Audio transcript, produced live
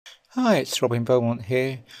Hi, it's Robin Beaumont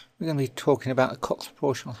here. We're going to be talking about the Cox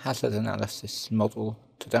proportional hazard analysis model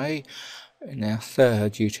today in our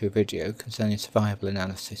third YouTube video concerning survival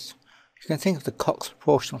analysis. You can think of the Cox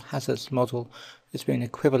proportional hazards model as being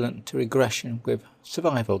equivalent to regression with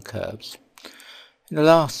survival curves. In the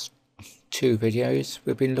last two videos,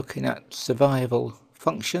 we've been looking at survival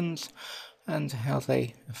functions and how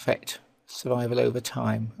they affect survival over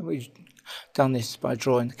time. And we've done this by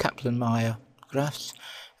drawing the Kaplan-Meier graphs,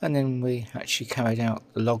 and then we actually carried out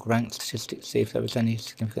the log rank statistics to see if there was any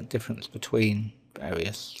significant difference between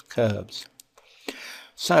various curves.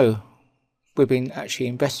 So we've been actually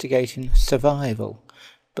investigating survival,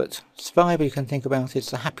 but survival you can think about is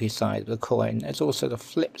the happy side of the coin. There's also the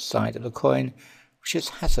flip side of the coin, which is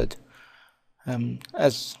hazard.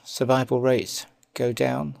 As survival rates go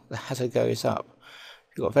down, the hazard goes up.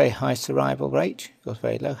 If you've got a very high survival rate, you've got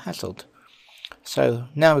very low hazard. So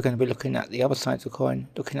now we're going to be looking at the other side of the coin,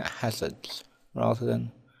 looking at hazards rather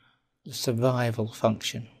than the survival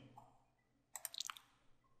function.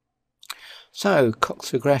 So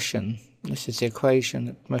Cox regression, this is the equation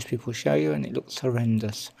that most people show you, and it looks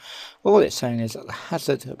horrendous. All it's saying is that the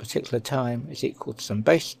hazard at a particular time is equal to some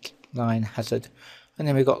baseline hazard, and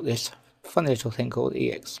then we've got this funny little thing called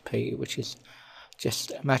exp, which is just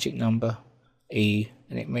a magic number e,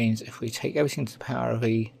 and it means if we take everything to the power of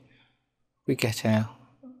e, we get our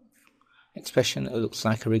expression that looks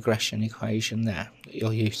like a regression equation there that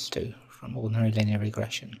you're used to from ordinary linear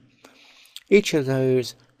regression. Each of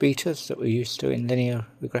those betas that we're used to in linear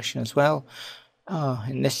regression as well are,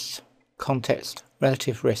 in this context,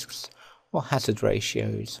 relative risks or hazard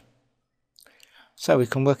ratios. So we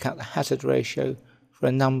can work out the hazard ratio for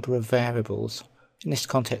a number of variables. In this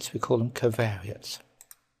context we call them covariates.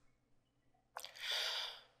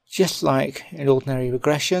 Just like in ordinary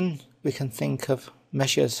regression, we can think of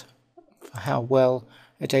measures for how well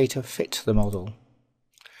a data fit the model.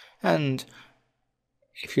 And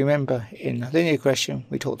if you remember, in linear regression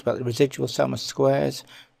we talked about the residual sum of squares,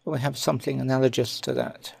 but we have something analogous to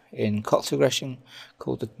that in Cox regression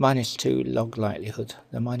called the -2 log likelihood,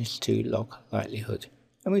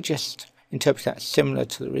 And we just interpret that similar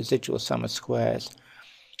to the residual sum of squares.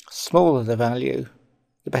 Smaller the value,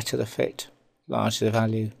 the better the fit. Larger the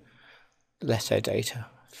value, the less our data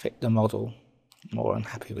fit the model, the more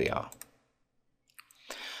unhappy we are.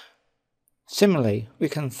 Similarly, we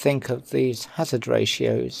can think of these hazard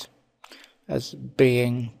ratios as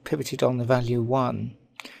being pivoted on the value 1.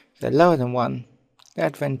 If they're lower than 1, they're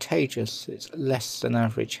advantageous. It's less than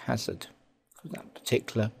average hazard for that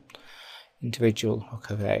particular individual or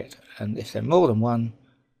covariate. And if they're more than 1,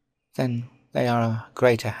 then they are a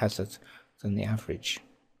greater hazard than the average.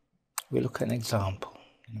 We'll look at an example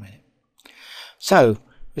in a minute. So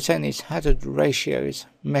we're saying these hazard ratios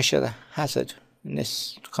measure the hazard, in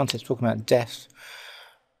this context talking about death,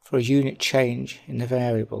 for a unit change in the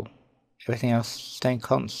variable, everything else staying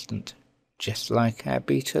constant, just like our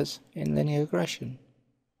betas in linear regression.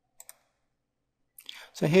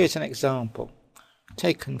 So here's an example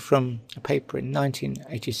taken from a paper in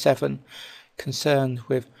 1987 concerned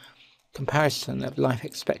with comparison of life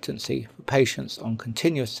expectancy for patients on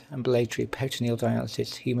continuous ambulatory peritoneal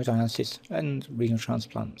dialysis, hemodialysis and renal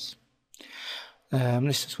transplants.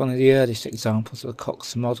 This is one of the earliest examples of a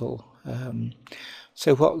Cox model.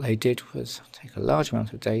 So what they did was take a large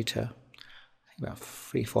amount of data, I think about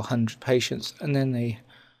 300-400 patients, and then they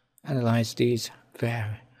analysed these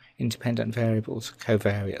independent variables,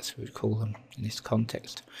 covariates we would call them in this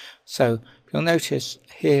context. So you'll notice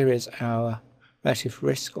here is our relative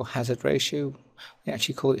risk or hazard ratio. They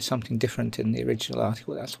actually call it something different in the original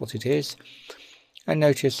article, that's what it is. And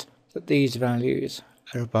notice that these values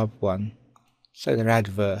are above 1, so they're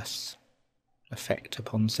adverse effect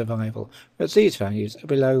upon survival, whereas these values are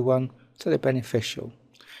below 1, so they're beneficial.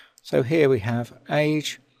 So here we have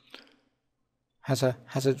age has a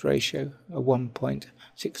hazard ratio of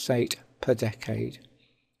 1.68 per decade,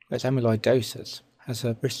 whereas amyloidosis has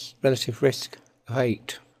a relative risk of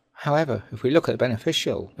 8. However, if we look at the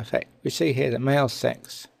beneficial effect, we see here that male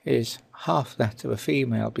sex is half that of a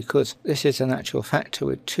female, because this is an actual factor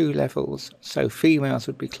with 2 levels. So females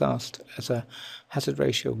would be classed as a hazard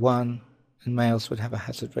ratio of 1, and males would have a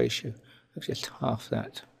hazard ratio of just half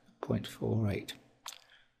that, 0.48.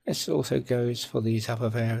 This also goes for these other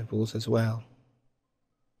variables as well.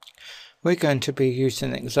 We're going to be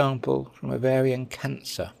using an example from ovarian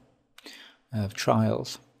cancer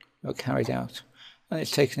trials that were carried out. And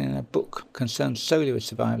it's taken in a book concerned solely with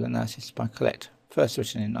survival analysis by Collette, first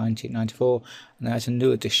written in 1994, and there's a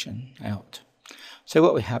new edition out. So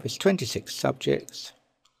what we have is 26 subjects,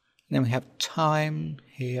 and then we have time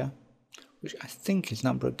here, which I think is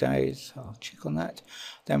number of days. I'll check on that.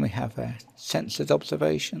 Then we have censored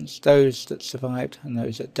observations, those that survived and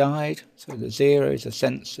those that died. So the zeros are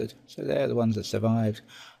censored, so they're the ones that survived.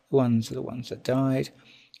 The ones are the ones that died.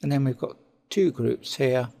 And then we've got two groups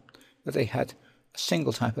here where they had a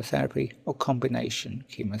single type of therapy or combination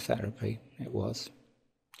chemotherapy it was.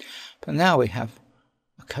 But now we have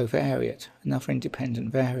a covariate, another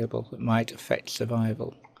independent variable that might affect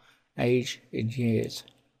survival, age in years.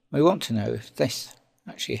 We want to know if this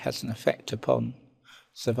actually has an effect upon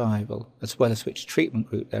survival, as well as which treatment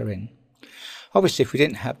group they're in. Obviously, if we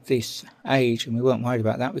didn't have this age and we weren't worried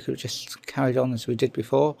about that, we could have just carried on as we did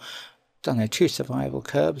before, done our two survival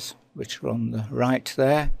curves, which are on the right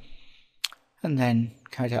there, and then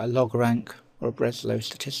carried out a log rank or a Breslow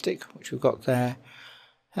statistic, which we've got there,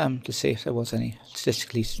 to see if there was any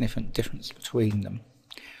statistically significant difference between them.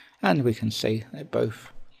 And we can see they're both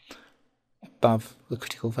above the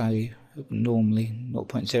critical value of normally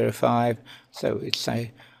 0.05, so we'd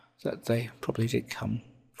say that they probably did come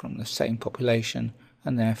from the same population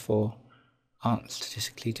and therefore aren't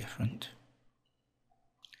statistically different.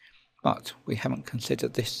 But we haven't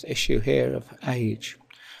considered this issue here of age.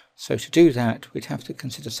 So to do that, we'd have to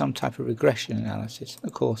consider some type of regression analysis.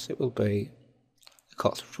 Of course, it will be the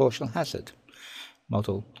Cox proportional hazard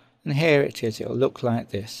model. And here it is, it will look like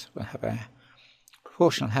this. We'll have a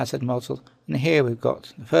proportional hazard model, and here we've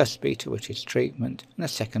got the first beta, which is treatment, and the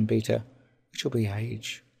second beta, which will be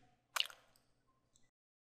age.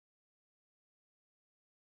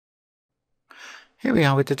 Here we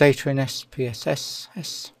are with the data in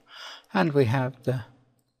SPSS, and we have the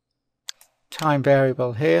time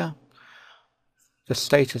variable here, the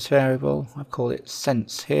status variable, I call it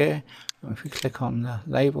sense here. And if we click on the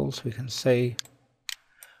labels, we can see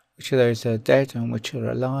which of those are dead and which are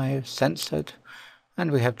alive, censored.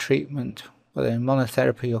 And we have treatment, whether in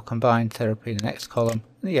monotherapy or combined therapy in the next column,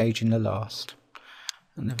 and the age in the last.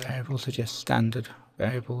 And the variables are just standard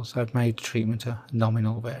variables. I've made treatment a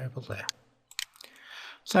nominal variable there.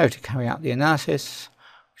 So to carry out the analysis,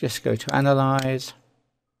 just go to Analyze,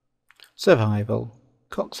 Survival,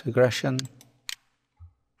 Cox Regression,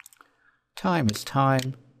 time is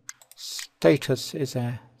time, status is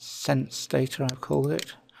a sense data, I've called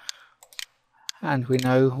it, and we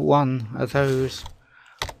know one of those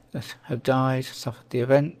that have died suffered the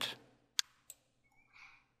event,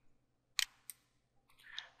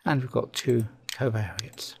 and we've got two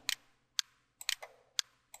covariates.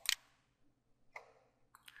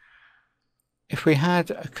 If we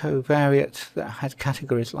had a covariate that had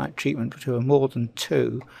categories like treatment but were more than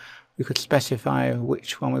two, we could specify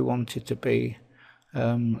which one we wanted to be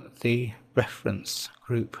the reference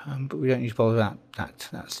group, but we don't need to bother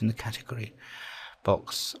that's in the category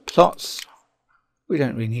box. Plots, we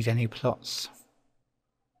don't really need any plots.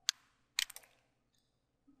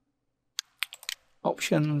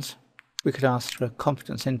 Options, we could ask for a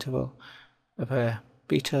confidence interval of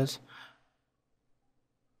betas,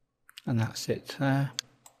 and that's it there.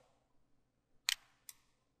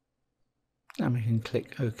 And we can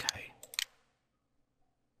click OK.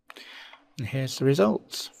 And here's the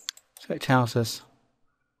results. So it tells us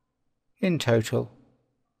in total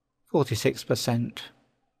 46%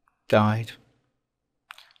 died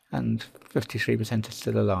and 53% are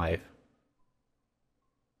still alive.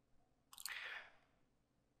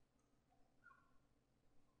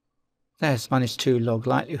 There's -2 log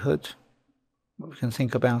likelihood. What we can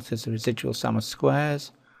think about is the residual sum of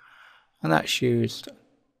squares, and that's used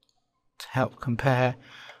to help compare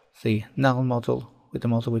the null model with the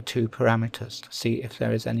model with two parameters to see if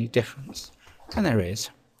there is any difference. And there is.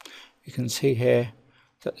 You can see here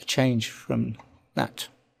that the change from that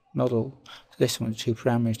model to this one with two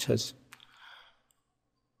parameters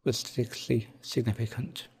was statistically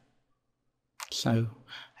significant. So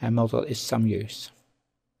our model is some use.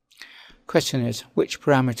 Question is, which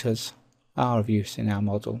parameters are of use in our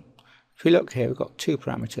model? If we look here, we've got two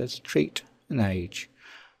parameters, treat and age.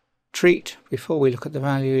 Treat, before we look at the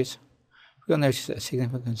values, we'll notice that the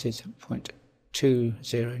significance is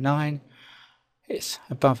 0.209. It's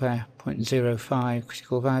above our 0.05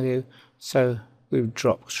 critical value, so we would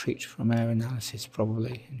drop treat from our analysis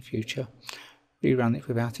probably in future. Rerun it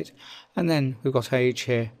without it. And then we've got age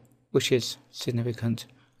here, which is significant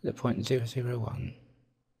at 0.001.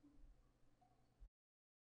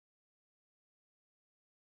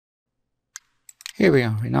 Here we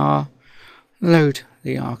are in R. Load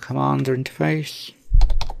the R commander interface.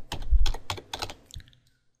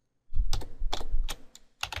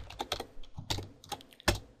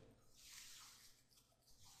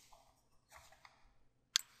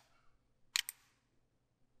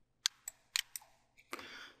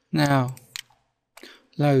 Now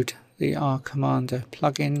load the R Commander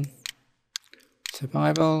plugin,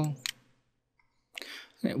 survival,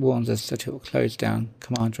 and it warns us that it will close down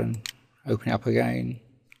Commander and open it up again.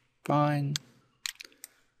 Fine.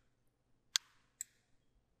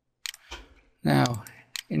 Now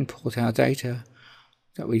import our data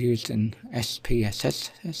that we used in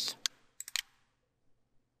SPSS.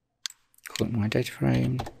 Call it my data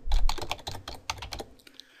frame.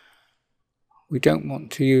 We don't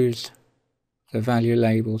want to use the value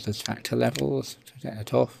labels as factor levels, so take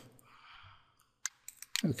that off.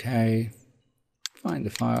 Okay, find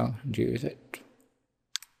the file and use it.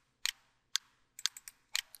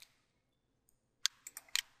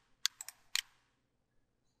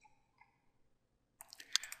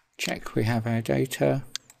 Check we have our data.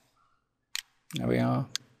 There we are.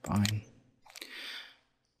 Fine.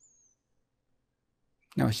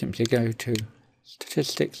 Now I simply go to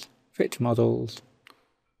Statistics, Fit Models,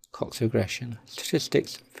 Cox Regression.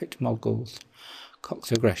 Statistics, Fit Models,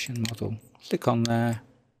 Cox Regression model. Click on there.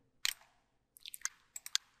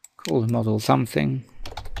 Call the model something.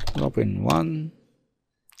 Robin 1.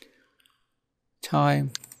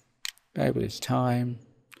 Time. Variable is time.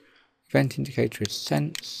 Event indicator is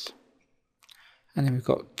sense, and then we've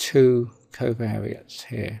got two covariates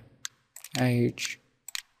here, age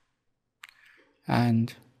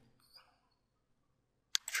and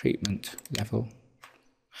treatment level.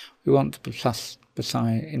 We want the plus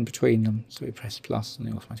beside in between them, so we press plus and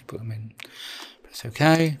they automatically put them in. Press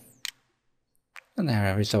OK, and there are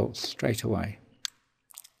our results straight away.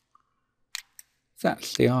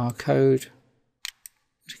 That's the R code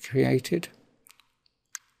that I created.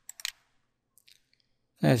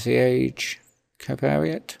 There's the age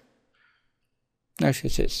covariate.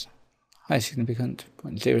 Notice it's high significant,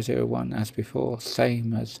 0.001 as before,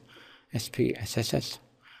 same as SPSS,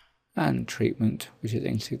 and treatment, which is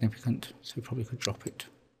insignificant, so we probably could drop it.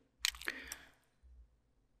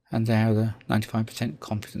 And there are the 95%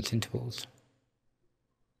 confidence intervals.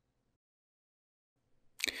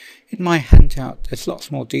 In my handout, there's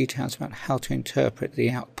lots more details about how to interpret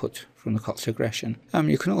the output from the Cox regression.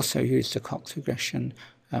 You can also use the Cox regression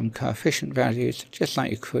coefficient values, just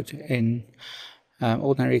like you could in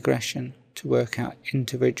ordinary regression, to work out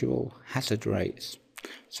individual hazard rates.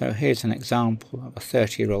 So here's an example of a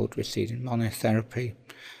 30-year-old receiving monotherapy.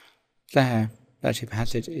 Their relative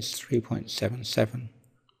hazard is 3.77.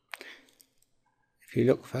 If you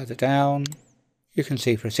look further down, you can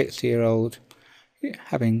see for a 60-year-old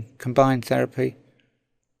having combined therapy,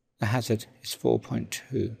 the hazard is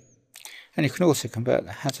 4.2. And you can also convert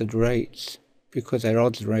the hazard rates, because they're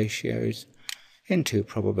odds ratios, into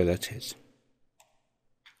probabilities.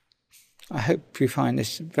 I hope you find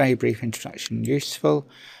this very brief introduction useful.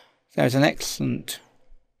 There's an excellent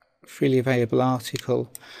freely available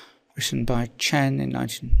article written by Chen in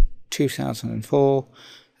 2004,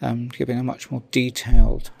 giving a much more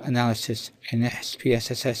detailed analysis in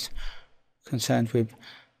SPSS concerned with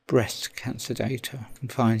breast cancer data. You can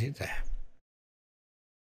find it there.